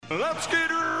Let's get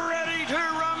ready to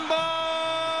rumble!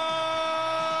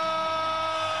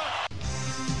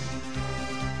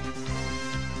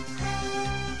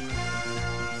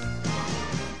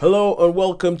 Hello and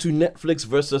welcome to Netflix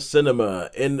versus Cinema,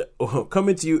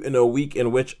 coming to you in a week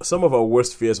in which some of our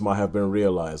worst fears might have been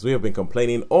realized. We have been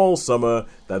complaining all summer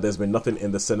that there's been nothing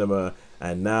in the cinema,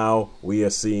 and now we are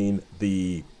seeing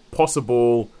the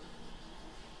possible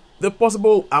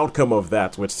outcome of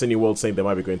that, with Cineworld saying they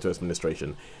might be going to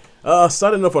administration.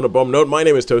 Starting off on a bomb note, my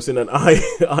name is Tosin, and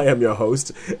I am your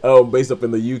host, based up in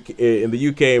the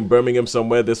UK in Birmingham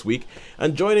somewhere this week.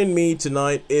 And joining me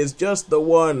tonight is just the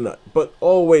one, but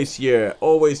always here,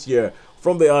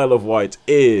 from the Isle of Wight,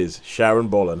 is Sharon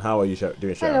Bolan. How are you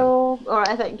doing, Sharon? Hello. All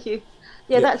right, thank you.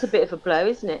 Yeah, that's a bit of a blow,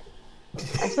 isn't it?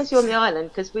 Especially on the island,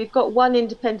 because we've got one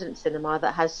independent cinema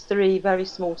that has 3 very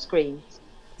small screens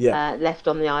left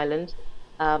on the island.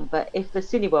 But if the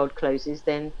Cineworld closes,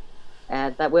 then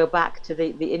that we're back to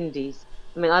the indies.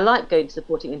 I mean, I like going to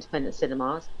supporting independent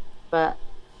cinemas, but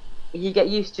you get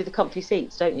used to the comfy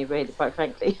seats, don't you, really, quite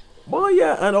frankly? Well,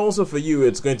 yeah, and also for you,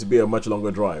 it's going to be a much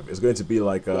longer drive. It's going to be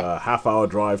like a half-hour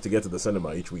drive to get to the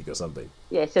cinema each week or something.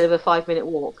 Yeah, instead of a 5-minute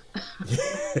walk.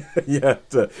 Yeah,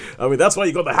 I mean, that's why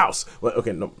you got the house. Well,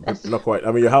 okay, no, not quite.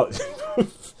 I mean, your house... But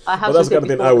that's the kind of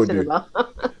thing I would do.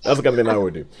 That's the kind of thing I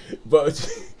would do. But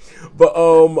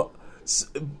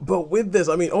with this,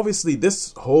 I mean, obviously,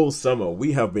 this whole summer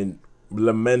we have been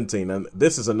lamenting, and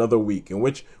this is another week in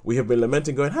which we have been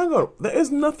lamenting, going, hang on, there is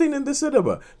nothing in the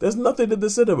cinema. There's nothing in the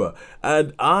cinema,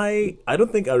 and I don't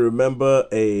think I remember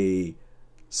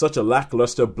such a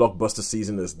lackluster blockbuster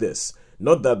season as this.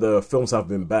 Not that the films have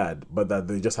been bad, but that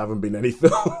there just haven't been any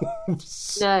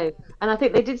films. No, and I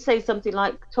think they did say something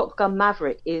like Top Gun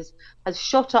Maverick has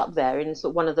shot up there in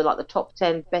sort of one of the top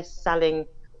 10 best-selling,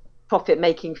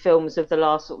 profit-making films of the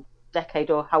last sort of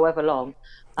decade or however long.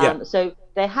 So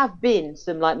there have been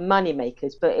some money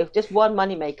makers, but if just one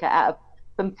money maker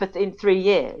in 3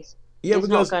 years, it's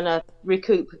not going to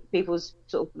recoup people's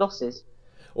sort of losses.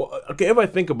 Well, okay, if I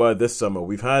think about it, this summer,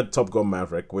 we've had Top Gun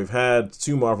Maverick, we've had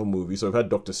 2 Marvel movies, so we've had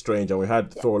Doctor Strange, and we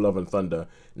had Thor: Love and Thunder,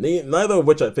 neither of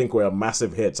which I think were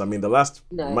massive hits. I mean, the last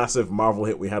massive Marvel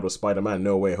hit we had was Spider-Man: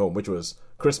 No Way Home, which was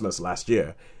Christmas last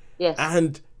year. Yes.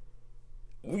 And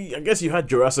I guess you had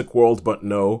Jurassic World, but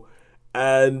no.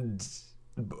 And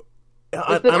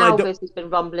Elvis has been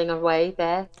rumbling away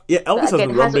there. Yeah, Elvis has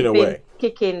been rumbling away.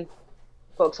 Kicking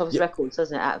box office records,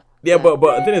 doesn't it? But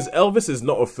the thing is, Elvis is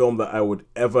not a film that I would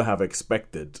ever have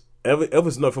expected. Elvis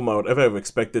is not a film I would ever have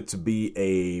expected to be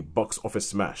a box office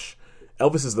smash.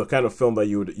 Elvis is the kind of film that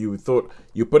you thought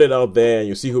you put it out there and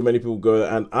you see how many people go.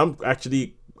 And I'm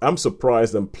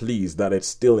surprised and pleased that it's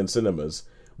still in cinemas,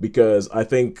 because I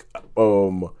think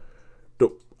I'm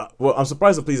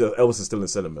surprised and pleased that Elvis is still in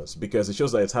cinemas, because it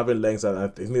shows that it's having legs, and I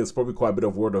think there's probably quite a bit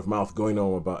of word of mouth going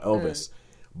on about Elvis.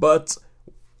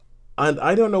 And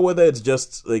I don't know whether it's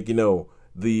just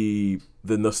the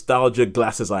nostalgia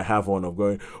glasses I have on of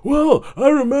going, well, I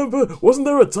remember, wasn't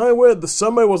there a time where the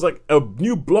summer was like a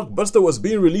new blockbuster was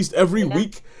being released every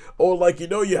week? Or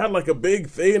you had like a big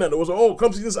thing and it was, oh,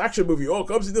 come see this action movie, oh,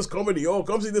 come see this comedy, oh,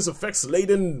 come see this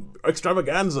effects-laden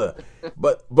extravaganza.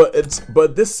 but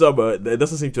this summer, there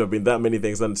doesn't seem to have been that many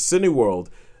things. And Cineworld,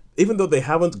 even though they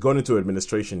haven't gone into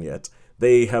administration yet,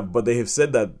 they have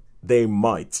said that they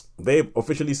might. They've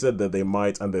officially said that they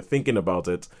might, and they're thinking about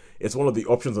it. It's one of the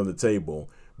options on the table,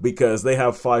 because they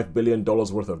have $5 billion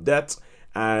worth of debt,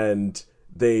 and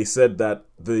they said that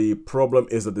the problem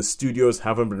is that the studios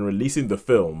haven't been releasing the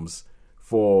films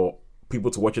for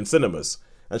people to watch in cinemas.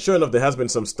 And sure enough, there has been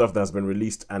some stuff that has been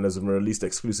released and has been released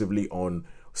exclusively on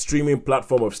streaming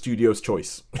platform of studios'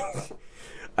 choice.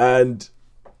 And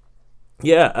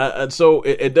and so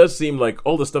it does seem like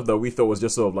all the stuff that we thought was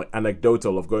just sort of like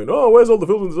anecdotal of going, oh, where's all the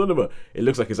films in the cinema? It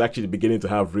looks like it's actually beginning to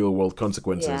have real world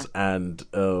consequences and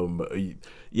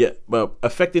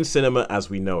affecting cinema as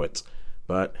we know it.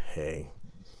 But hey,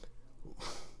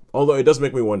 although it does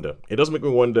make me wonder.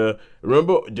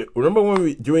 Remember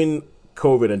when during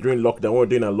COVID and during lockdown, we were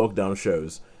doing our lockdown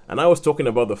shows, and I was talking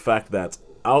about the fact that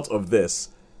out of this,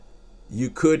 you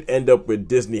could end up with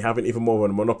Disney having even more of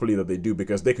a monopoly that they do,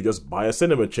 because they could just buy a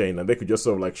cinema chain and they could just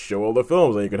sort of show all the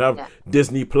films, and you could have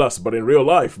Disney Plus, but in real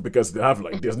life, because they have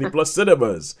Disney Plus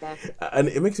cinemas. And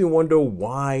it makes me wonder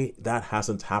why that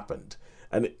hasn't happened.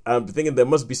 And I'm thinking there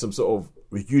must be some sort of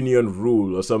union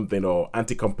rule or something, or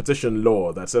anti-competition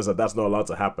law that says that that's not allowed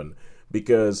to happen,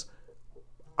 because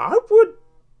I would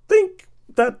think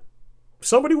that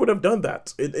somebody would have done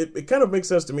that. It kind of makes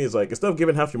sense to me. It's like, instead of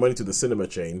giving half your money to the cinema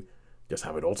chain, just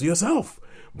have it all to yourself.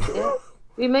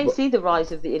 We may see the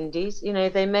rise of the indies.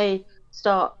 They may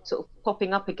start sort of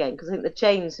popping up again, because I think the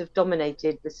chains have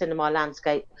dominated the cinema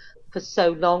landscape for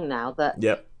so long now that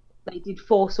Yep. they did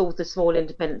force all the small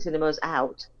independent cinemas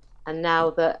out. And now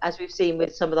that, as we've seen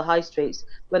with some of the high streets,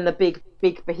 when the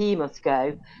big behemoths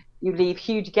go, you leave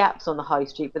huge gaps on the high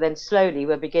street, but then slowly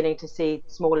we're beginning to see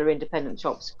smaller independent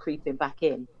shops creeping back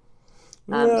in.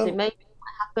 So maybe it might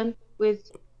happen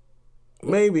with.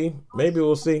 Maybe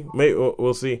we'll see. Maybe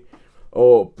we'll see.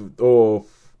 Or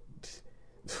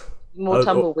more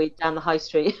tumbleweed down the high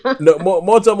street. No,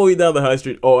 more tumbleweed down the high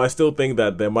street. Or I still think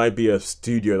that there might be a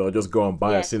studio that'll just go and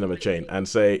buy a cinema chain and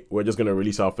say, we're just going to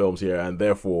release our films here, and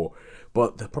therefore.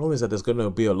 But the problem is that there's going to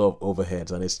be a lot of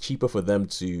overheads, and it's cheaper for them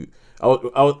to.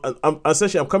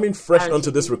 I'm coming fresh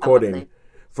onto this recording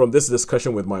from this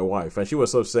discussion with my wife, and she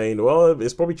was sort of saying, well,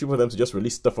 it's probably cheaper for them to just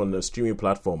release stuff on the streaming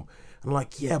platform. I'm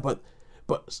like, yeah, but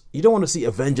you don't want to see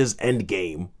Avengers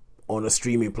Endgame on a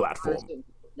streaming platform.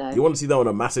 No. You want to see that on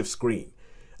a massive screen.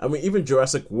 I mean, even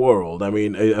Jurassic World, I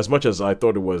mean, as much as I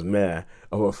thought it was meh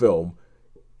of a film,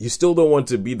 you still don't want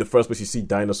to be the first place you see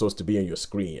dinosaurs to be on your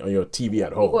screen, on your TV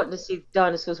at home. You want to see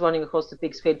dinosaurs running across the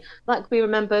big screen. Like we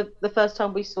remember the first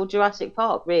time we saw Jurassic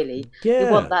Park, really. Yeah.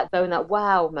 You want that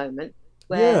wow moment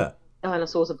where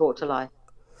dinosaurs are brought to life.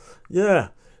 Yeah.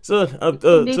 So,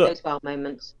 you need those wow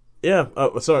moments. Yeah.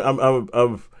 Sorry,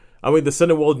 I mean, the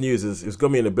Cineworld news is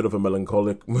going to be in a bit of a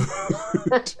melancholic mood.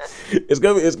 it's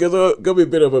going to be a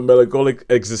bit of a melancholic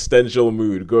existential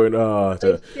mood going,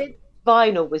 They said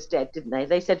vinyl was dead, didn't they?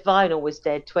 They said vinyl was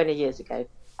dead 20 years ago.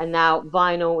 And now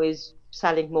vinyl is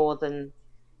selling more than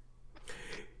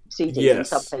CDs in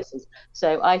some places.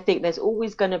 So I think there's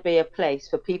always going to be a place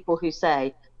for people who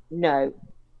say, no,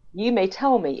 you may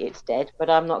tell me it's dead, but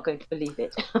I'm not going to believe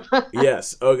it.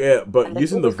 Yes. Okay. But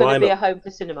using the vinyl. There's going to be a home for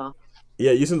cinema.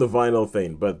 Yeah, using the vinyl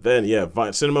thing, but then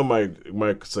cinema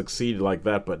might succeed like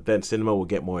that, but then cinema will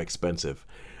get more expensive,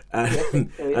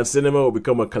 and cinema will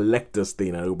become a collector's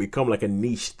thing, and it will become like a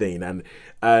niche thing,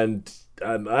 and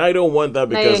I don't want that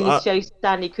because they only show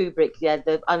Stanley Kubrick,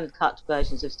 the uncut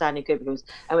versions of Stanley Kubrick films,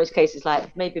 in which case it's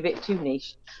like maybe a bit too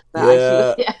niche.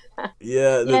 But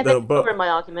but covering my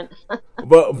argument.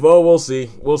 but we'll see.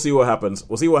 We'll see what happens.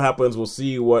 We'll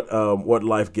see what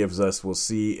life gives us. We'll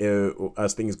see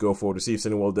as things go forward. To see if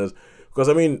Cineworld does, because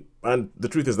I mean, and the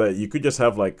truth is that you could just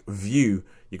have like View.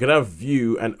 You could have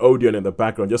View and Odeon in the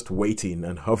background, just waiting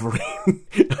and hovering,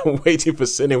 and waiting for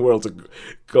Cineworld to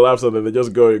collapse, and then they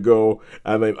just go,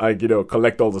 and then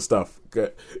collect all the stuff,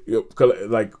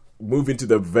 like move into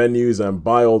the venues and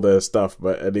buy all the stuff.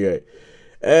 But anyway.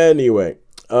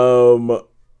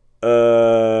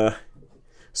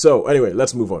 So anyway,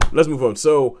 let's move on.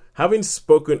 So having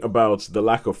spoken about the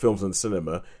lack of films in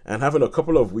cinema and having a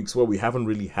couple of weeks where we haven't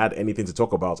really had anything to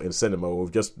talk about in cinema,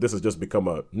 this has just become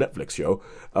a Netflix show,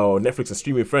 or Netflix and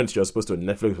streaming friends show as opposed to a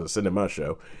Netflix and cinema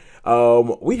show.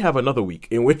 We have another week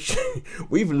in which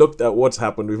we've looked at what's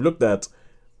happened. We've looked at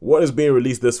what is being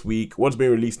released this week, what's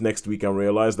being released next week, and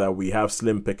realized that we have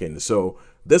slim pickings. So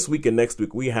this week and next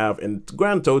week, we have a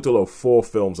grand total of 4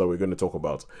 films that we're going to talk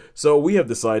about. So we have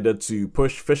decided to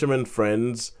push Fisherman's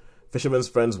Friends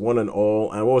 1 and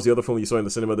All, and what was the other film you saw in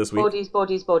the cinema this week?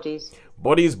 Bodies.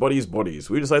 Bodies.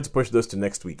 We decided to push those to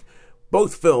next week.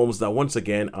 Both films that, once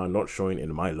again, are not showing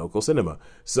in my local cinema.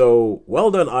 So, well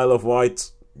done, Isle of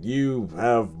Wight. You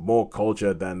have more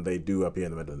culture than they do up here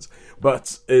in the Midlands.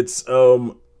 But it's,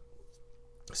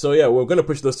 So yeah, we're going to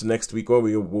push those to next week, where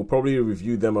we'll probably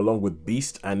review them along with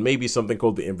Beast and maybe something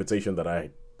called The Invitation that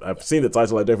I've seen the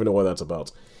title. I don't even know what that's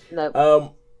about.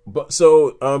 No.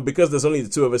 Because there's only the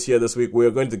 2 of us here this week,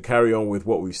 we're going to carry on with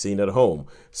what we've seen at home.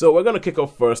 So we're going to kick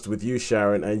off first with you,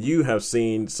 Sharon, and you have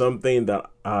seen something that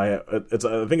I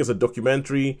think it's a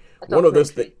documentary. One of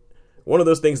those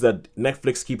things that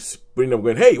Netflix keeps bringing up,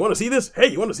 going, hey, you want to see this? Hey,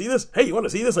 you want to see this? Hey, you want to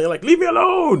see this? And you're like, leave me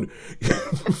alone!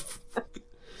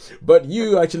 But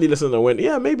you actually listened and went,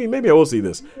 yeah, maybe I will see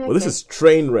this. Okay. Well, this is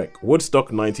Trainwreck,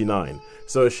 Woodstock 99.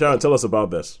 So, Sharon, tell us about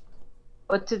this.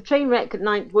 Well,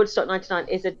 Trainwreck Woodstock 99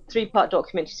 is a 3-part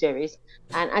documentary series.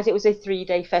 And as it was a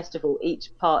 3-day festival,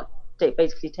 each part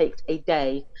basically takes a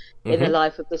day in the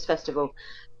life of this festival.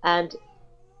 And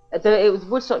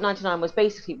Woodstock 99 was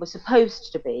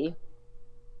supposed to be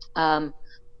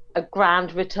a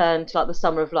grand return to like the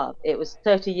Summer of Love. It was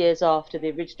 30 years after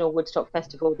the original Woodstock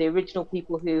Festival. The original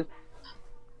people who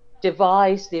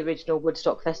devised the original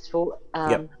Woodstock Festival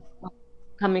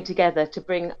coming together to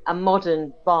bring a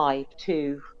modern vibe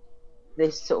to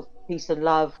this sort of peace and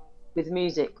love with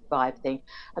music vibe thing.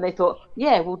 And they thought,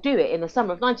 yeah, we'll do it. In the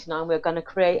summer of 99, we're going to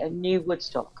create a new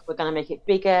Woodstock. We're going to make it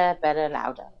bigger, better,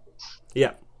 louder.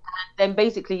 Yeah. And then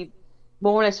basically,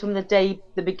 more or less from the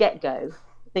get-go,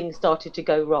 things started to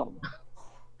go wrong.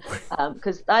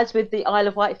 Because as with the Isle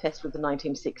of Wight Festival of the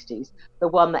 1960s, the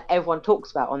one that everyone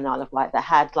talks about on the Isle of Wight that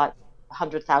had like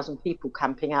 100,000 people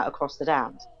camping out across the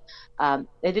Downs,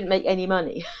 they didn't make any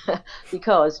money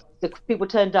because the people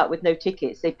turned up with no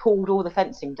tickets. They pulled all the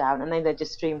fencing down and then they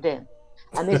just streamed in.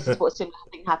 And this is what similar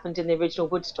thing happened in the original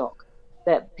Woodstock,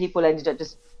 that people ended up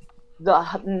just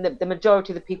the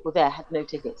majority of the people there had no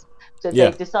tickets, so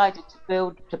they decided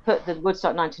to put the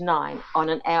Woodstock 99 on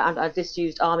a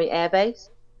disused army airbase.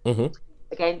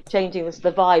 Again, changing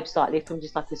the vibe slightly from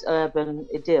just like this urban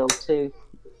idyll to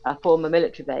a former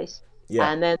military base.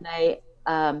 And then they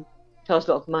charged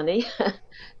a lot of money.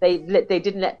 they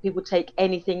didn't let people take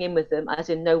anything in with them, as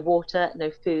in no water,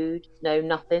 no food, no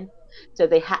nothing. So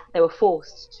they were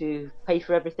forced to pay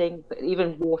for everything,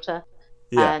 even water.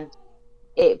 And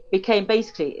it became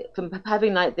basically, from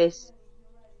having like this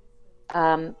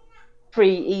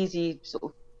free, easy, sort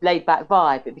of laid back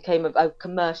vibe, it became a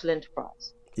commercial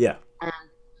enterprise. And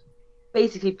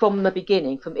basically from the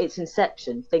beginning, from its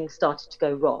inception, things started to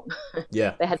go wrong.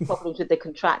 They had problems with the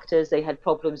contractors, they had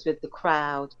problems with the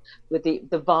crowd, with the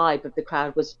vibe of the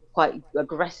crowd was quite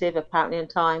aggressive apparently in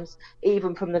times,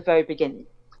 even from the very beginning.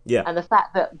 And the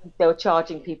fact that they were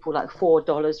charging people like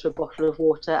 $4 for a bottle of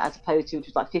water as opposed to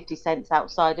just like 50 cents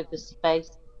outside of the space,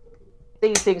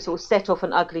 these things sort of set off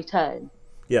an ugly tone.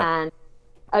 And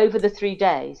over the 3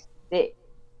 days, it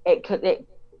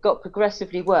got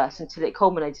progressively worse until it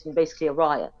culminated in basically a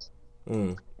riot.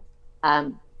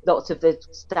 Lots of the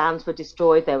stands were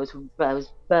destroyed. There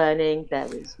was burning, there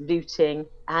was looting,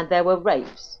 and there were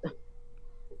rapes.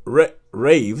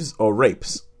 Raves or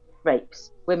rapes?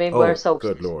 Rapes. Women were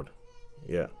assaulted. Good Lord.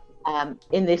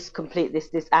 In this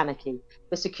anarchy.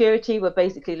 The security were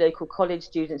basically local college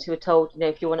students who were told,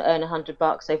 if you want to earn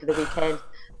 $100 over the weekend,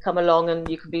 come along and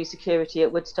you can be security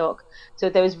at Woodstock. So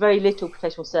there was very little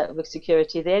professional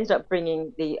security. They ended up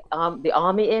bringing the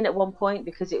army in at one point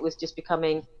because it was just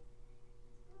becoming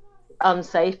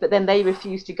unsafe. But then they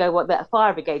refused to go. The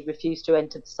fire brigade refused to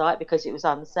enter the site because it was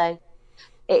unsafe.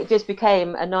 It just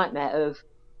became a nightmare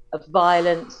of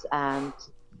violence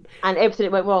and everything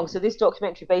that went wrong. So this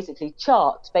documentary basically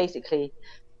charts, it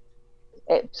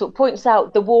sort of points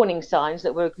out the warning signs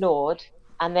that were ignored,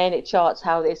 and then it charts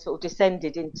how they sort of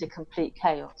descended into complete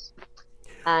chaos.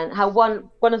 And how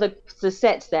one of the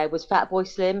sets there was Fatboy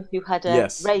Slim, who had a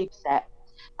rave set,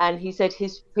 and he said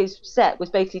his set was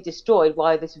basically destroyed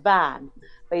while this van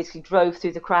basically drove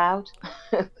through the crowd.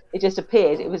 It just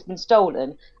appeared, it was been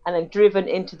stolen and then driven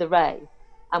into the rave.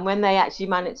 And when they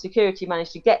actually security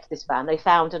managed to get to this van, they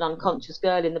found an unconscious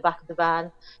girl in the back of the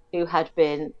van who had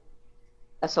been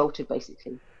assaulted,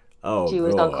 basically. She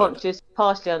was unconscious,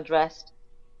 partially undressed,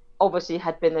 obviously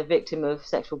had been the victim of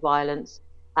sexual violence,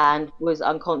 and was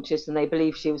unconscious, and they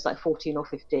believe she was like 14 or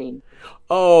 15.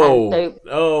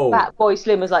 Fatboy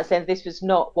Slim was like saying this was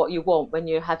not what you want when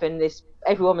you're having this.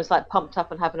 Everyone was like pumped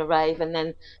up and having a rave, and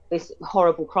then this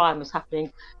horrible crime was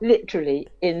happening literally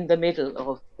in the middle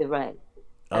of the rave.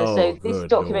 And so this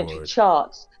documentary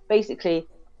charts basically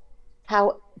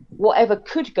how whatever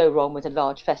could go wrong with a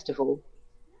large festival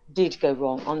did go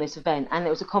wrong on this event. And it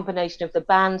was a combination of the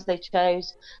bands they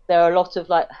chose. There are a lot of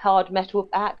like hard metal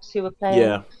acts who were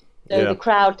playing. The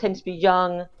crowd tends to be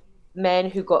young men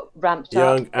who got ramped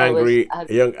up.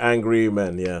 Young angry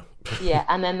men,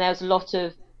 and then there was a lot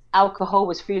of alcohol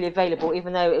was freely available,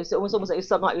 even though it was almost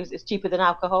like it's cheaper than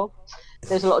alcohol.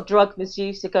 There's a lot of drug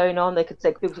misuse going on.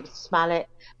 People could smell it.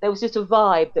 There was just a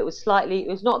vibe that was it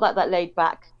was not like that laid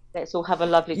back, let's all have a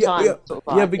lovely time sort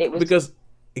of vibe.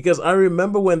 Because I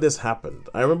remember when this happened.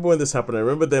 I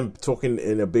remember them talking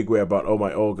in a big way about,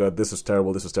 oh God, this is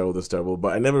terrible,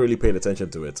 but I never really paid attention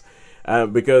to it.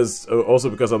 Because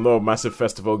I'm not a massive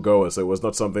festival goer, so it was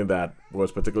not something that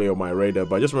was particularly on my radar.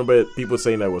 But I just remember people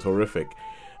saying that it was horrific.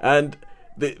 And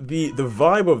the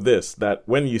vibe of this, that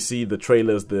when you see the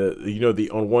trailers, the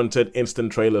unwanted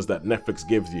instant trailers that Netflix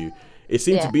gives you, it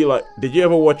seemed to be like, did you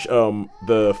ever watch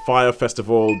the Fire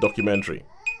Festival documentary?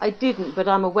 I didn't, but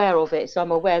I'm aware of it, so I'm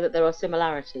aware that there are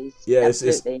similarities. Yeah,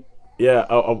 absolutely.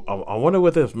 I wonder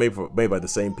whether it's made by the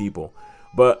same people.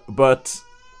 But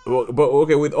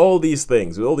okay, with all these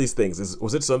things,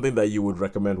 was it something that you would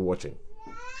recommend watching?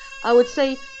 I would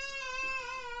say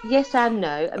yes and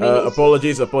no. I mean,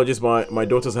 apologies. My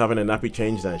daughter's having a nappy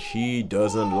changed and she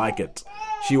doesn't like it.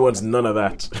 She wants none of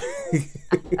that.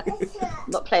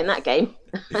 I'm not playing that game.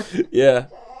 Yeah.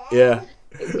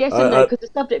 Yes and no, because the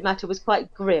subject matter was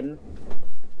quite grim.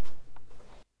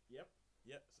 Yep.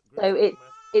 So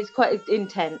it's quite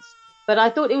intense. But I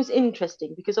thought it was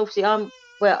interesting because obviously I'm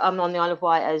on the Isle of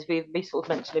Wight, as we sort of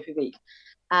mentioned every week,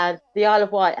 And the Isle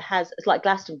of Wight it's like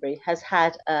Glastonbury, has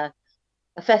had a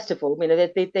festival. You know,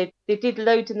 they did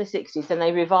loads in the 60s and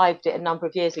they revived it a number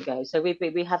of years ago. So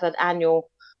we have an annual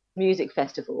music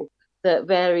festival that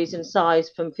varies in size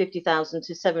from 50,000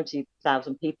 to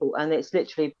 70,000 people, and it's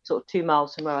literally sort of 2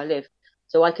 miles from where I live.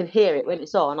 So I can hear it when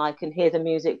it's on. I can hear the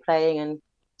music playing,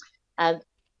 and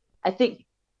I think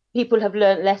people have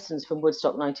learned lessons from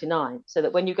Woodstock 99, so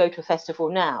that when you go to a festival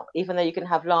now, even though you can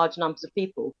have large numbers of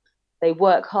people, they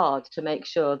work hard to make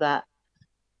sure that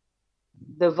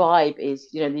the vibe is,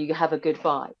 you know, you have a good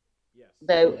vibe. Yes.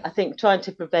 Though I think trying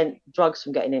to prevent drugs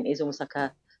from getting in is almost like an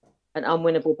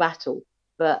unwinnable battle.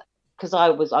 But because I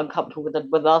was uncomfortable with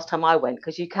the last time I went,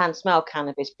 because you can smell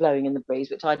cannabis blowing in the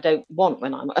breeze, which I don't want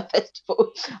when I'm at a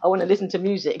festival. I want to listen to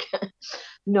music,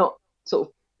 not sort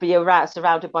of be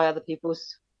surrounded by other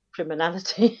people's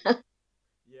criminality.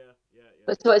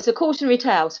 But so it's a cautionary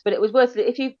tale, but it was worth it.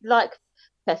 If you like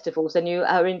festivals and you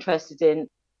are interested in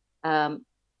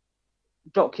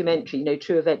documentary, you know,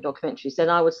 true event documentaries, then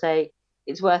I would say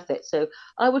it's worth it. So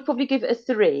I would probably give it a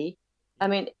 3. I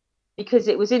mean, because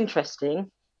it was interesting.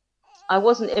 I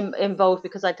wasn't involved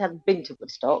because I hadn't been to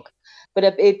Woodstock, but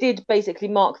it did basically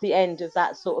mark the end of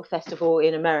that sort of festival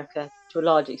in America to a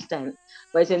large extent.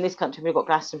 Whereas in this country, we've got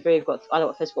Glastonbury, we've got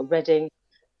Festival Reading.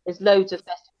 There's loads of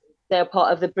festivals. They're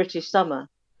part of the British summer.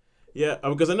 Yeah,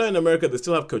 because I know in America they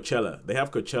still have Coachella. They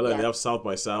have Coachella, and they have South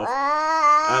by South, and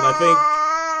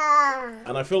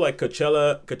I feel like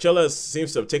Coachella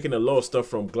seems to have taken a lot of stuff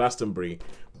from Glastonbury,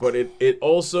 but it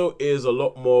also is a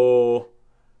lot more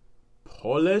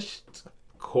polished,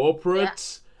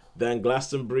 corporate than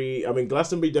Glastonbury. I mean,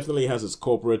 Glastonbury definitely has its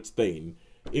corporate thing.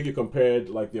 If you compared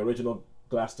like the original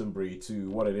Glastonbury to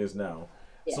what it is now.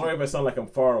 Yeah. Sorry if I sound like I'm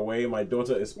far away. My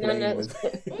daughter is playing with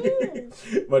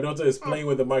my daughter is playing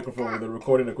with the microphone with the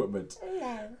recording equipment.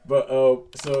 But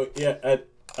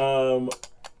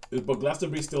but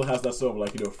Glastonbury still has that sort of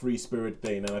like, you know, free spirit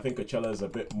thing, and I think Coachella is a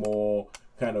bit more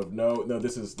kind of no,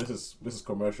 this is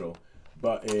commercial,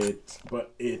 but it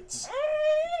but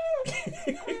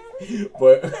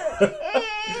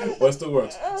still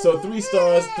works. So 3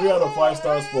 stars, 3 out of 5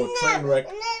 stars for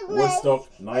Trainwreck Woodstock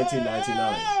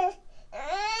 1999.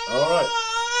 All right.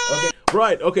 Okay.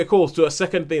 Right. Okay. Cool. So a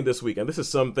second thing this week, and this is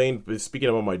something. Speaking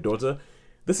about my daughter,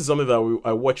 this is something that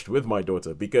I watched with my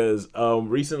daughter because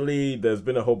recently there's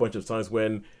been a whole bunch of times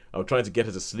when I'm trying to get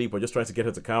her to sleep, or just trying to get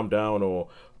her to calm down, or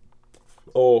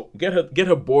get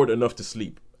her bored enough to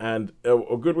sleep. And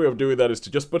a good way of doing that is to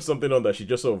just put something on that she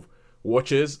just sort of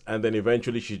watches, and then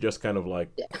eventually she just kind of like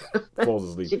falls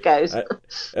asleep. She goes.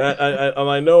 And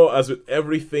I know, as with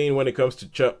everything when it comes to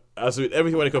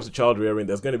child rearing,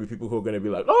 there's going to be people who are going to be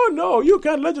like, "Oh no, you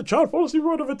can't let your child fall asleep in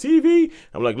front of a TV."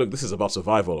 I'm like, look, this is about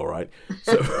survival, all right.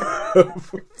 So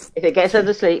if it gets her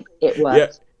to sleep, it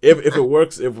works. Yeah, if it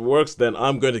works, then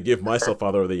I'm going to give myself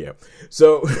Father of the Year.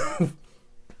 So,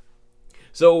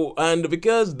 and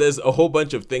because there's a whole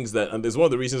bunch of things and there's one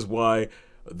of the reasons why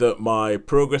my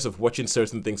progress of watching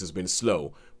certain things has been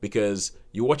slow, because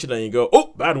you watch it and you go,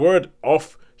 oh, bad word,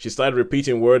 off. She started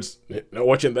repeating words, not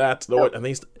watching that, and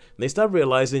they start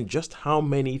realizing just how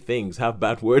many things have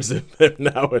bad words in them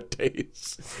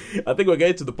nowadays. I think we're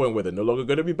getting to the point where they're no longer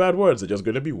going to be bad words; they're just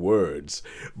going to be words.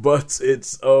 But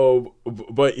it's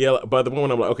but yeah, by the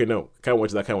moment I'm like, okay, no, can't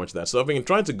watch that. So I've been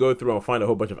trying to go through and find a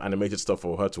whole bunch of animated stuff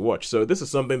for her to watch. So this is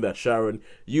something that, Sharon,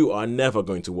 you are never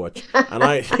going to watch, and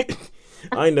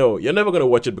I know you're never going to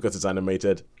watch it because it's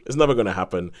animated. It's never going to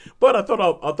happen. But I thought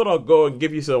I'll go and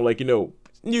give you some, like, you know,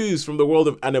 news from the world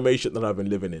of animation that I've been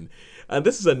living in. And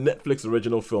this is a Netflix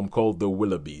original film called The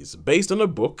Willoughbys, based on a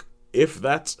book. If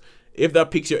that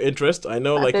piques your interest, I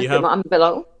know, like, you have. I'm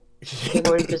below.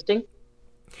 More interesting.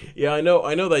 Yeah, I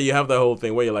know that you have that whole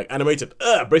thing where you're like animated,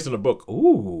 based on a book.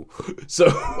 Ooh, so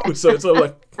it's all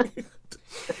like.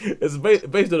 It's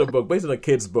based on a book, based on a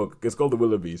kid's book. It's called The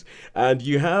Willoughbys, and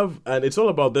it's all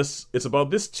about this. It's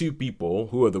about these 2 people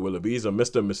who are the Willoughbys, or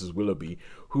Mr. and Mrs. Willoughby,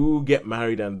 who get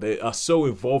married, and they are so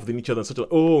involved in each other, and such a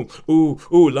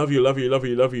love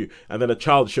you, and then a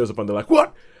child shows up, and they're like,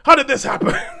 what? How did this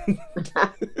happen?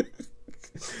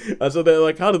 And so they're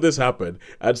like, how did this happen?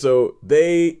 And so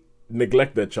they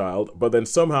neglect their child, but then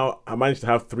somehow I managed to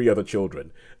have 3 other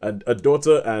children, a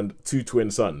daughter and 2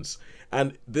 twin sons.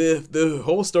 And the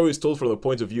whole story is told from the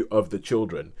point of view of the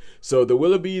children. So the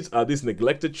Willoughbys are these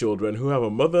neglected children who have a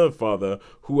mother and father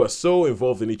who are so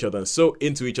involved in each other and so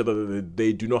into each other that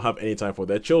they do not have any time for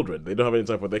their children. They don't have any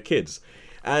time for their kids.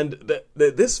 And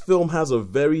this film has a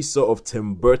very sort of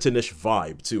Tim Burton-ish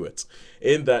vibe to it.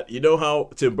 In that, you know how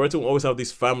Tim Burton will always have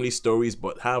these family stories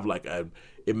but have like an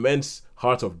immense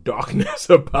heart of darkness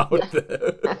about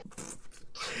them.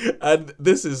 And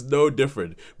this is no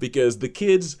different because the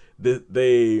kids,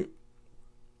 the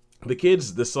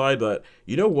kids decide that,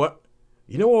 you know what?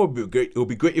 You know what would be great? It would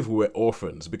be great if we were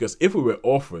orphans, because if we were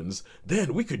orphans,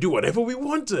 then we could do whatever we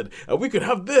wanted, and we could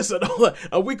have this and all that,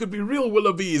 and we could be real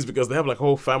Willoughbys, because they have like a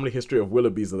whole family history of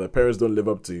Willoughbys that their parents don't live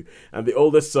up to. And the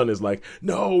oldest son is like,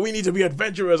 no, we need to be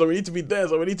adventurous, or we need to be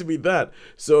this, or we need to be that.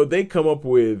 So they come up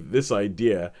with this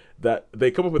idea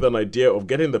an idea of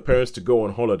getting the parents to go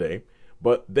on holiday.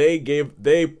 But they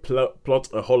plot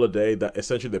a holiday that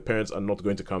essentially the parents are not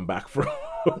going to come back from.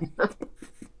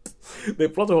 They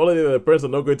plot a holiday that the parents are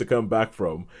not going to come back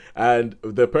from, and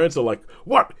the parents are like,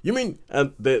 "What? You mean?"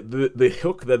 And the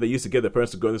hook that they used to get the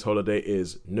parents to go on this holiday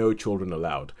is no children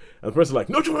allowed. And the parents are like,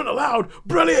 "No children allowed!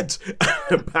 Brilliant!"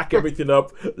 Pack everything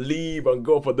up, leave, and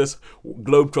go for this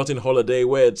globe-trotting holiday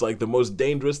where it's like the most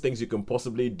dangerous things you can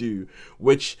possibly do,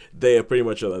 which they are pretty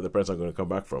much sure that the parents are going to come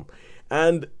back from.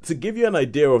 And to give you an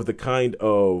idea of the kind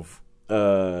of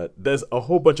there's a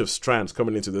whole bunch of strands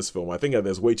coming into this film. I think that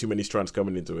there's way too many strands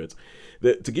coming into it.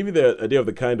 To give you the idea of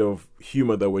the kind of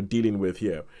humor that we're dealing with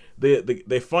here,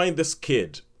 they find this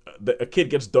kid. A kid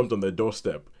gets dumped on their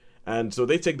doorstep. And so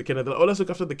they take the kid and they're like, oh, let's look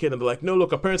after the kid. And they're like, no,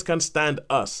 look, our parents can't stand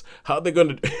us. How are they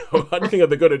going to, how do you think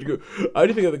they're going to do? How do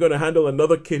you think they're going to handle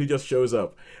another kid who just shows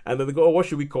up? And then they go, oh, what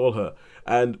should we call her?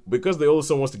 And because the older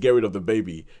son wants to get rid of the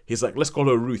baby, he's like, let's call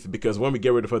her Ruth, because when we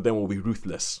get rid of her, then we'll be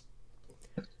ruthless.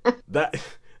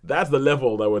 That's the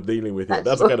level that we're dealing with here.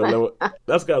 That's the kind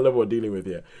of level we're dealing with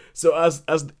here. So as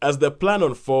the plan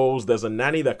unfolds, there's a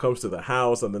nanny that comes to the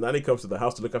house, and the nanny comes to the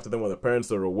house to look after them when the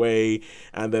parents are away.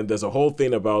 And then there's a whole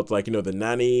thing about, like, you know, the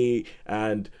nanny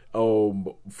and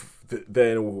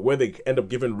then where they end up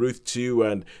giving Ruth to,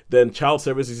 and then child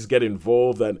services get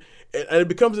involved, and it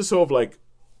becomes this sort of like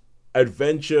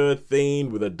adventure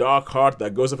thing with a dark heart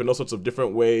that goes up in all sorts of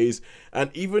different ways.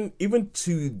 And even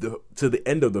to the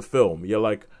end of the film, you're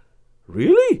like,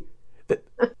 really?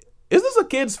 Is this a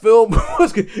kid's film?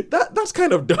 That's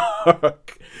kind of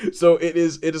dark. So it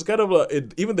is kind of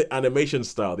even the animation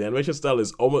style. The animation style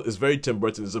is very Tim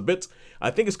Burton. It's a bit, I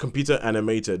think it's computer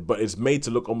animated, but it's made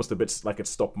to look almost a bit like it's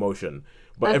stop motion.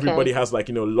 But okay. Everybody has, like,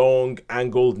 you know, long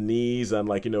angled knees and,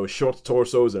 like, you know, short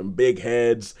torsos and big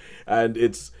heads, and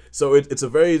it's a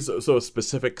very sort of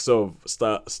specific sort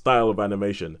of style of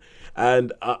animation.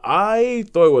 And I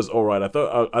thought it was all right.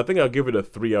 I think I'll give it a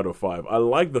 3 out of 5. I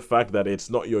like the fact that it's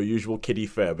not your usual kiddie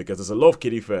fare, because there's a lot of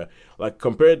kiddie fare. Like,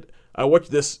 I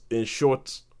watched this in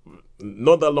short,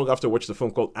 not that long after I watched the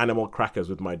film called Animal Crackers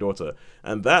with my daughter,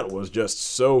 and that was just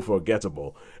so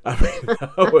forgettable. I mean,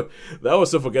 that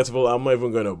was so forgettable, I'm not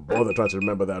even going to bother trying to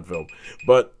remember that film.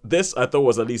 But this, I thought,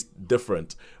 was at least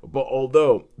different. But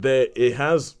although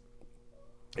it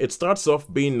starts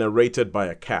off being narrated by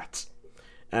a cat,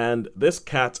 and this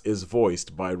cat is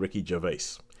voiced by Ricky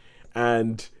Gervais.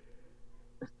 And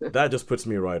that just puts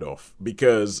me right off,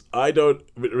 because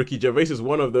Ricky Gervais is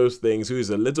one of those things who is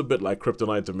a little bit like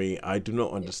kryptonite to me. I do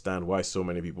not understand why so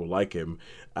many people like him.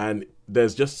 And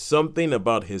there's just something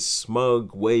about his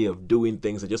smug way of doing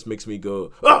things that just makes me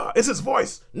go, it's his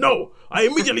voice. No, I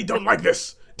immediately don't like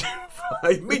this.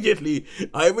 I immediately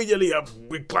am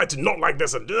inclined to not like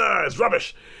this, and it's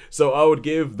rubbish. So I would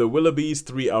give the Willoughbys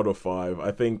 3 out of 5.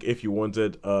 I think if you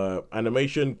wanted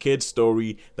animation kid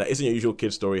story that isn't your usual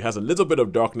kid story, has a little bit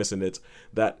of darkness in it,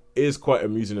 that is quite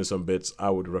amusing in some bits, I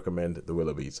would recommend the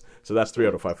Willoughbys. So that's 3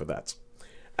 out of 5 for that.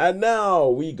 And now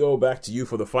we go back to you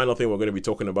for the final thing we're going to be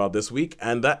talking about this week,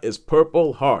 and that is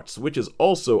Purple Hearts, which is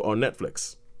also on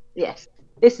Netflix. Yes.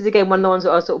 This is, again, one of the ones that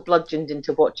I was sort of bludgeoned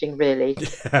into watching, really.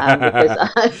 Because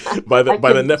by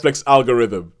the Netflix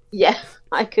algorithm. Yeah,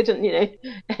 I couldn't,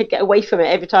 get away from it.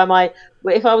 Every time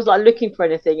if I was like looking for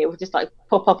anything, it would just like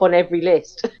pop up on every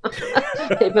list.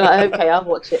 It'd be like, okay, I'll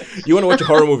watch it. You want to watch a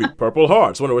horror movie? Purple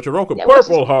Hearts. Want to watch a rom-com? Yeah,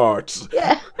 Purple Hearts.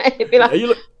 Yeah, it'd be like. Are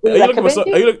you looking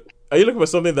for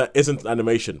something that isn't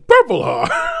animation? Purple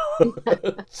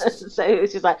Hearts. So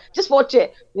it's just like, just watch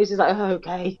it. And it's just like, oh,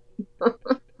 okay.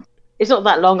 It's not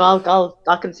that long.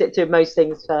 I can sit through most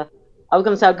things for. I was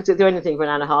going to say I could sit through anything for an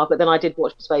hour and a half, but then I did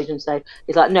watch Persuasion, so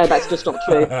it's like, no, that's just not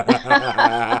true. So,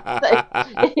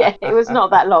 yeah, it was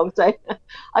not that long, so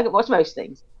I could watch most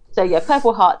things. So yeah,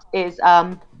 Purple Heart is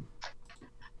I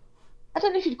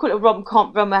don't know if you'd call it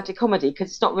a romantic comedy, because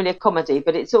it's not really a comedy,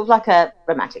 but it's sort of like a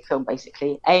romantic film,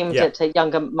 basically, aimed at a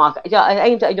younger market. Yeah,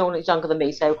 aimed at an audience younger than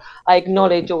me, so I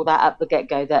acknowledge all that at the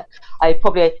get-go, that I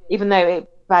probably, even though it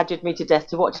badgered me to death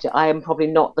to watch it, I am probably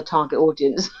not the target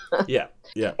audience. Yeah.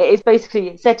 It is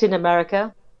basically set in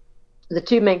America. The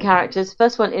two main characters,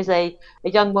 first one is a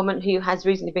young woman who has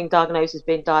recently been diagnosed as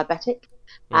being diabetic,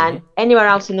 And anywhere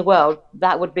else in the world,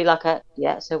 that would be like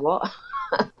so what?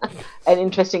 An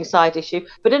interesting side issue.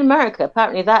 But in America,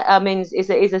 apparently that means is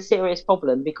a serious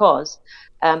problem, because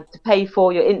to pay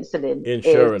for your insulin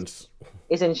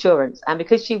is insurance. And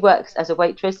because she works as a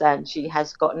waitress and she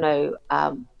has got no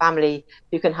family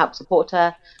who can help support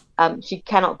her, she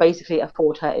cannot basically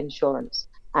afford her insurance,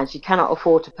 and she cannot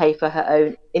afford to pay for her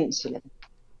own insulin.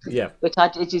 Yeah,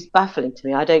 it is baffling to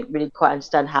me. I don't really quite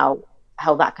understand how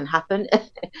that can happen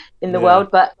in the world.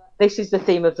 But this is the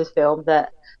theme of the film,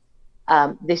 that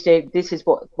this is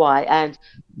why. And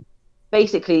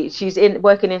basically, she's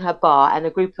working in her bar, and a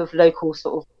group of local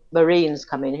sort of Marines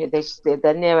come in.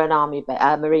 They're near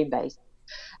an marine base,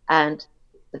 and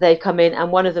they come in,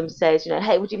 and one of them says,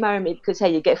 hey, would you marry me? Because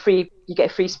hey, you get free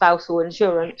spousal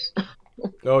insurance.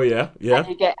 Oh yeah.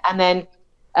 And then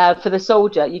for the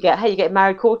soldier, you get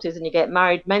married quarters, and you get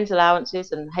married men's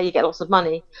allowances, and you get lots of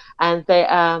money. And they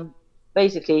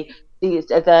basically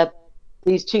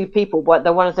these two people,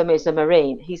 one of them is a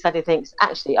Marine. He suddenly thinks,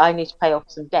 actually, I need to pay off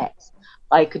some debts.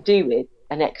 I could do with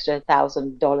an extra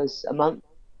 $1,000 a month.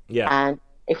 Yeah. And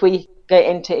if we go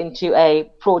into a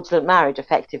fraudulent marriage,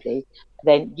 effectively,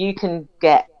 then you can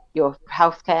get your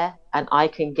healthcare, and I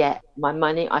can get my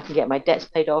money. I can get my debts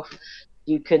paid off.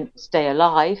 You can stay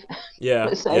alive.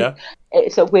 Yeah. So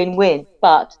it's a win-win.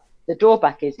 But the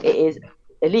drawback is it is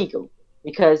illegal,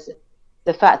 because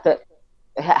the fact that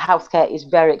healthcare is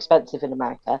very expensive in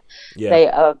America.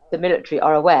 The military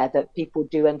are aware that people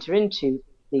do enter into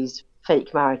these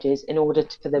fake marriages in order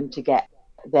for them to get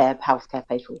their healthcare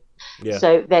paid for.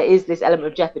 So there is this element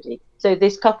of jeopardy. So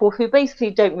this couple, who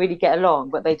basically don't really get along,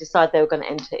 but they decide they were going to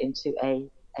enter into a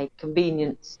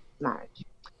convenience marriage.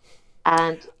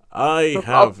 And I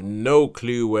have no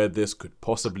clue where this could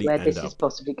possibly end up. Where this is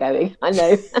possibly going, I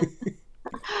know.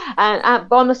 And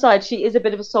but on the side, she is a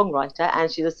bit of a songwriter, and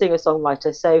she's a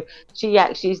singer-songwriter. So she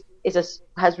actually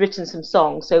has written some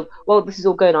songs. So while this is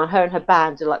all going on, her and her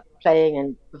band are like playing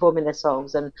and performing their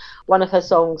songs, and one of her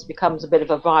songs becomes a bit of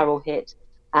a viral hit,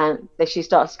 and she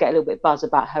starts to get a little bit buzz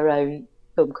about her own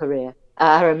film career,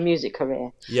 her own music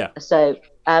career. Yeah. So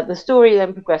the story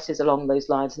then progresses along those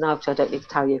lines, and obviously I don't need to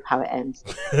tell you how it ends.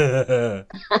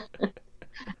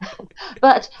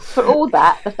 But for all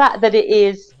that, the fact that it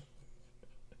is,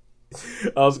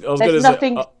 I was going there's to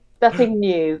say nothing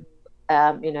new,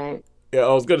 Yeah,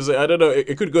 I was going to say, I don't know,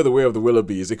 it could go the way of the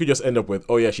Willoughbys. It could just end up with,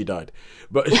 oh yeah, she died.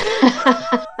 But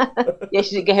yeah,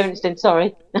 she didn't get her insulin,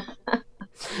 sorry.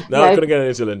 No, I couldn't get an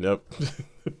insulin, nope.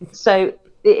 So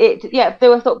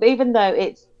I thought, even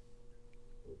though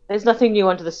there's nothing new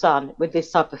under the sun with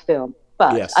this type of film,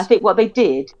 but yes. I think what they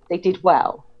did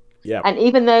well. Yeah. And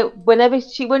even though when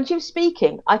she was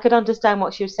speaking, I could understand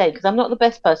what she was saying, because I'm not the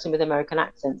best person with American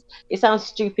accents. It sounds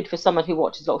stupid for someone who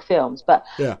watches a lot of films, but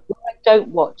I don't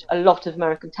watch a lot of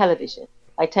American television.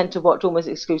 I tend to watch almost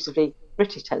exclusively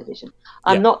British television.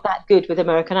 I'm not that good with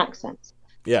American accents.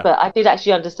 Yeah. But I did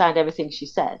actually understand everything she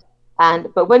said.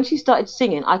 But when she started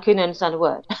singing, I couldn't understand a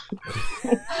word.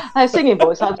 Her singing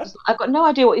voice, I've got no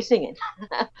idea what you're singing.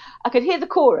 I could hear the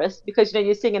chorus, because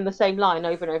you're singing the same line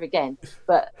over and over again.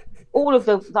 But all of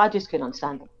I just couldn't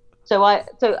understand them.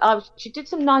 She did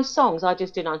some nice songs. I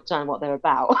just didn't understand what they're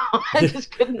about. I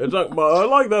just couldn't. I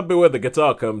like that bit where the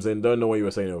guitar comes in. Don't know what you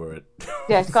were saying over it.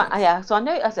 Yeah. So I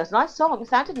know it's a nice song. It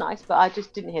sounded nice, but I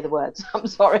just didn't hear the words. I'm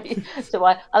sorry. So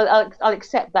I'll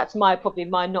accept that's probably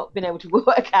my not being able to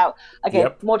work out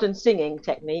modern singing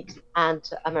techniques and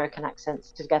American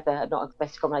accents together, not a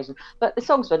best combination. But the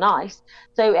songs were nice.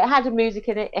 So it had the music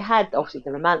in it. It had obviously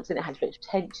the romance in it. It had a bit of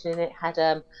tension in it. It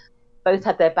had both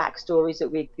had their backstories that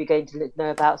we're going to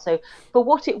know about. So for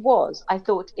what it was, I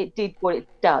thought it did what it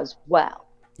does well.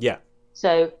 Yeah.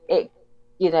 So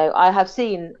I have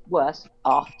seen worse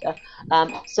after.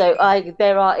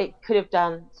 It could have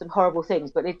done some horrible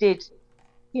things, but it did,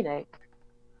 it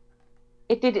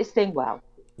did its thing well.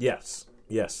 Yes.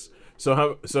 So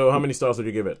how many stars would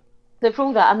you give it? So for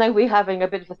all that, I know we're having a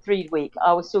bit of a 3 week.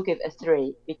 I would still give it a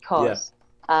 3 because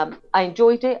I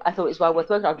enjoyed it. I thought it was well worth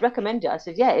watching. I'd recommend it. I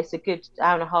said, it's a good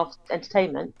hour and a half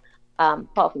entertainment.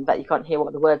 Apart from that, you can't hear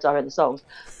what the words are in the songs.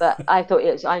 But I thought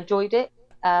I enjoyed it.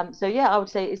 I would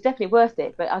say it's definitely worth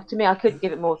it. But to me, I couldn't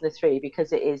give it more than a 3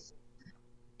 because it is.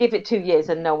 Give it 2 years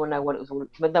and no one know what it was.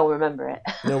 But no one remember it.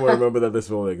 No one remember that this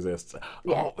film exists.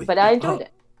 Yeah, but I enjoyed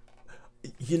it.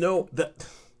 That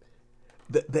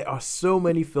there are so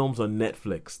many films on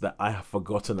Netflix that I have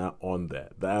forgotten are on there,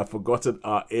 that I have forgotten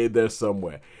are in there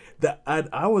somewhere. And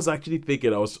I was actually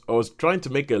thinking, I was trying to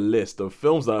make a list of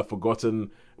films that I've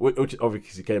forgotten, which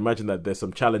obviously you can imagine that there's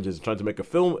some challenges trying to make a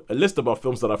list about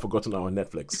films that I've forgotten are on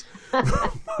Netflix.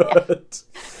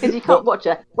 Because you can't watch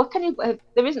it. What can you?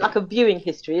 There isn't like a viewing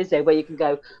history, is there, where you can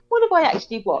go, what have I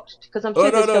actually watched? Because I'm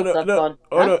sure there's films I've gone.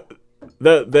 No.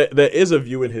 There is a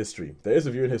viewing history. There is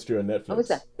a viewing history on Netflix. Oh, is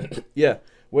there? Yeah,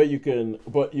 where you can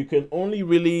only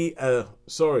really.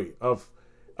 Sorry, it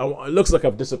looks like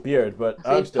I've disappeared, but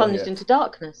So I'm still plunged here. into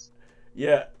darkness.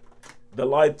 Yeah, the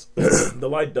light, the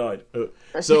light died.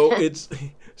 So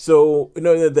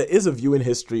there is a viewing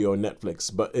history on Netflix,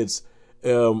 but it's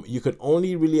you can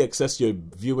only really access your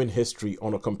viewing history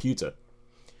on a computer.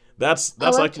 That's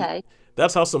okay. actually.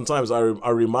 That's how sometimes I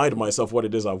remind myself what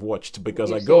it is I've watched,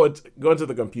 because I go into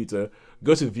the computer,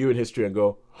 go to viewing history, and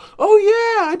go, oh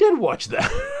yeah, I did watch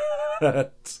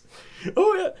that.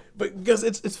 Oh yeah, but because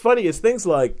it's funny, it's things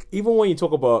like, even when you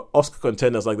talk about Oscar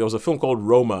contenders, like there was a film called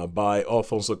Roma by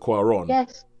Alfonso Cuarón.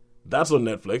 Yes, that's on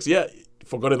Netflix. Yeah,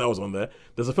 forgotten that was on there.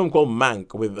 There's a film called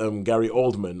Mank with Gary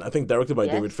Oldman, I think directed by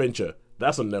David Fincher.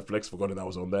 That's on Netflix. Forgotten that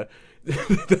was on there.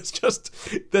 there's just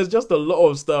a lot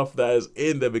of stuff that is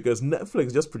in there because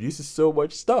Netflix just produces so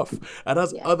much stuff and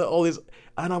has all this.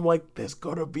 And I'm like, there's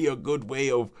gotta be a good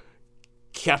way of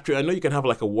capturing. I know you can have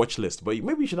like a watch list, but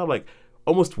maybe you should have like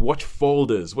almost watch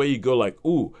folders where you go like,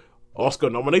 ooh, Oscar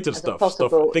nominated stuff,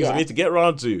 things I need to get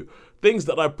around to, things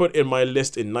that I put in my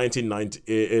list in 1990,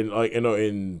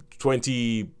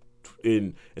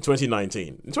 in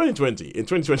 2019, in 2020, in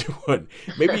 2021.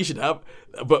 Maybe you should have,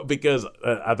 but because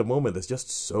at the moment there's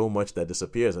just so much that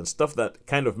disappears and stuff that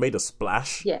kind of made a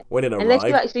splash when it arrived. Unless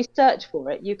you actually search for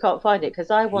it, you can't find it.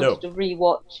 Because I wanted to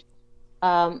rewatch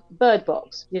Bird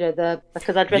Box,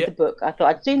 because I'd read the book. I thought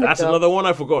I'd seen the film. That's another one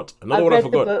I forgot.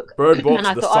 Bird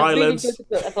Box, The Silence.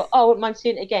 I thought, I wouldn't mind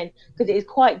seeing it again because it is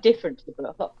quite different to the book.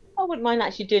 I thought, I wouldn't mind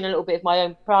actually doing a little bit of my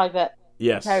own private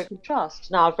compare and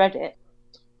contrast. Now I've read it,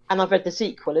 and I've read the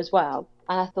sequel as well,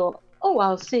 and I thought,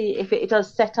 I'll see if it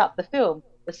does set up the film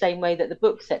the same way that the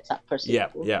book sets up for a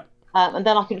sequel. Yeah. And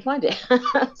then I couldn't find it.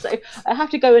 So I have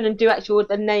to go in and do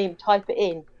the name, type it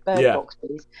in, Bird Box,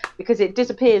 please, because it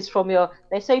disappears from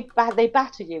they're so bad, they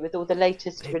batter you with all the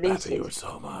latest releases. Batter you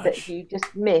so much. That you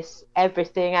just miss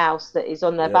everything else that is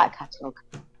on their back catalogue.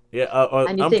 Yeah,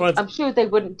 and you I'm sure they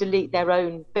wouldn't delete their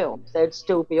own films. They'd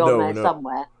still be on there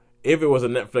somewhere. If it was a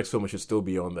Netflix film, it should still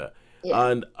be on there. Yeah.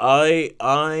 And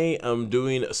I am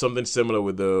doing something similar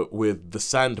with the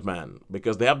Sandman,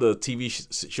 because they have the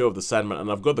TV show of the Sandman,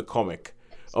 and I've got the comic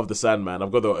of the Sandman.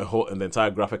 I've got the entire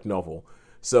graphic novel.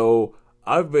 So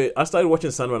I started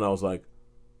watching Sandman, and I was like,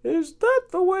 is that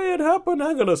the way it happened?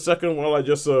 Hang on a second, while I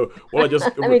just let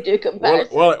me do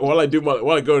comparison. While I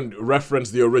go and reference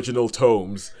the original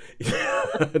tomes,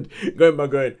 going back,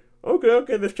 going,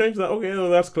 okay, they've changed that. Okay,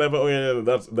 that's clever. Oh yeah,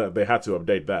 that they had to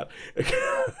update that.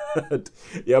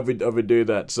 Yeah, I've been doing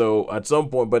that. So at some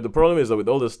point, but the problem is that with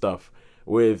all this stuff,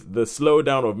 with the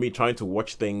slowdown of me trying to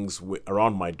watch things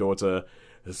around my daughter,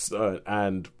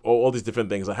 and all these different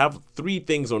things. I have 3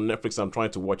 things on Netflix I'm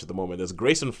trying to watch at the moment. There's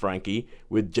Grace and Frankie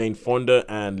with Jane Fonda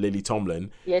and Lily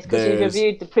Tomlin. Yes, because you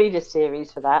reviewed the previous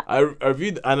series for that. I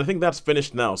reviewed, and I think that's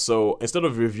finished now. So instead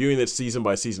of reviewing it season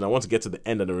by season, I want to get to the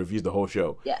end and then review the whole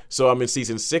show. Yeah. So I'm in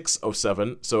season 6 of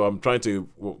 7. So I'm trying to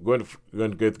go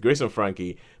with Grace and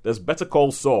Frankie. There's Better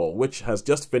Call Saul, which has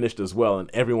just finished as well,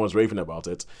 and everyone's raving about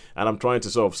it. And I'm trying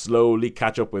to sort of slowly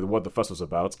catch up with what the fuss was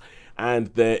about. And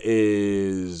there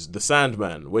is The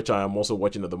Sandman, which I am also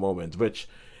watching at the moment, which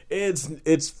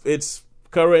it's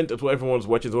current. It's what everyone's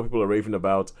watching. It's what people are raving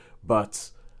about.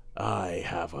 But I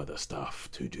have other stuff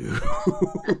to do.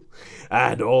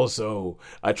 And also,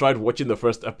 I tried watching the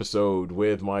first episode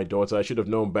with my daughter. I should have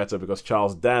known better because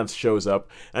Charles Dance shows up,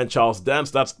 and Charles Dance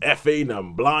starts effing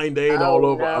and blinding all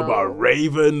over about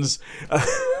ravens.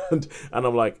 And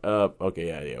I'm like,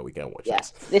 okay, yeah, we can't watch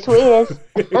this. Little ears.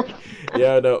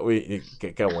 Yeah, no, we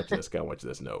can't watch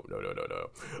this. No.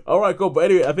 All right, cool. But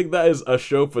anyway, I think that is a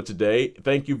show for today.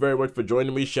 Thank you very much for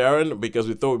joining me, Sharon, because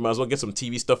we thought we might as well get some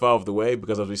TV stuff out of the way,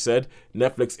 because as we said,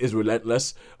 Netflix is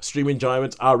relentless. Streaming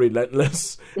giants are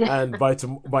relentless. And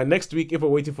by next week, if we're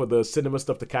waiting for the cinema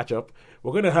stuff to catch up,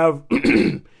 we're going to have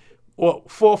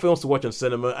 4 films to watch on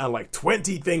cinema and like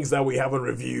 20 things that we haven't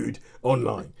reviewed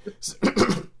online.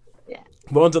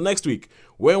 But until next week,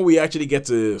 when we actually get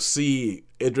to see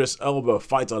Idris Elba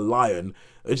fight a lion,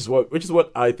 which is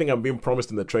what I think I'm being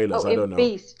promised in the trailers. I don't know.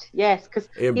 Beast, yes, because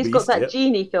he's got that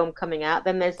genie film coming out.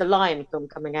 Then there's the lion film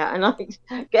coming out, and I think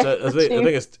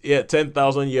it's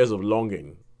 10,000 Years of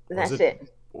Longing. That's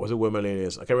it. Was it Where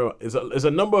Millennials? I can't remember. It's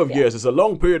a number of years. It's a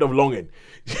long period of longing.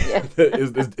 Yeah.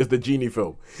 It's the Genie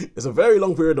film. It's a very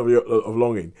long period of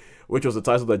longing, which was the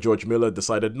title that George Miller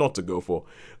decided not to go for.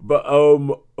 But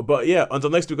yeah, until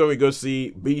next week when we go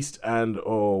see Beast and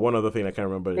one other thing I can't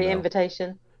remember. The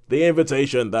Invitation. The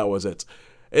Invitation. That was it.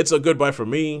 It's a goodbye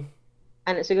from me.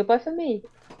 And it's a goodbye from me.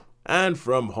 And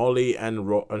from Holly and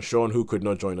Sean, who could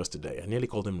not join us today. I nearly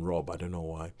called him Rob. I don't know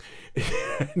why.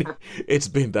 It's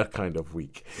been that kind of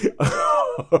week.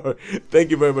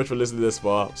 Thank you very much for listening this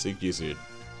far. See you soon.